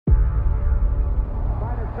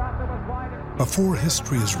Before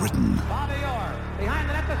history is written,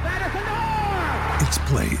 it's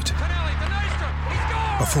played.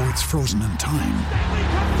 Before it's frozen in time,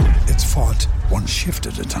 it's fought one shift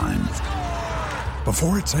at a time.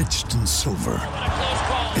 Before it's etched in silver,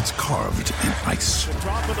 it's carved in ice.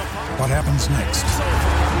 What happens next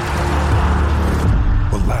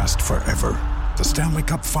will last forever. The Stanley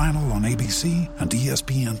Cup Final on ABC and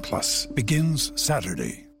ESPN Plus begins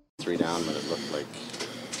Saturday. 3 down, but it looked like...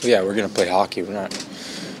 Yeah, we're going to play hockey. We're not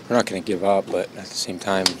going to give up, but at the same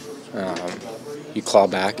time, you claw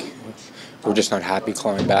back. We're just not happy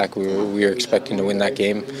clawing back. We were expecting to win that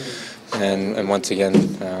game, and once again,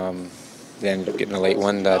 they ended up getting a late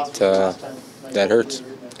one that hurts.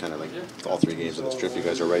 Kind of like all 3 games of the strip, you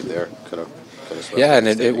guys are right there. Could have yeah, and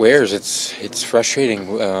it wears. It's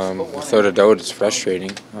frustrating. Without a doubt, it's frustrating.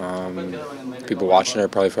 People watching are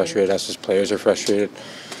probably frustrated. Us as players are frustrated.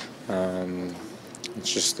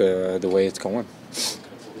 It's just the way it's going.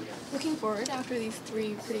 Looking forward, after these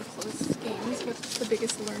 3 pretty close games, what's the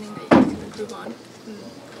biggest learning that you can improve on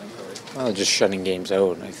going forward? Well, just shutting games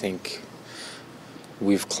out. I think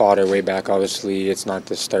we've clawed our way back. Obviously, it's not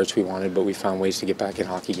the starts we wanted, but we found ways to get back in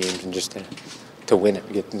hockey games and just to win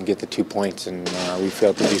it, get the 2 points. And we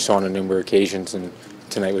failed to do so on a number of occasions, and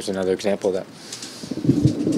tonight was another example of that.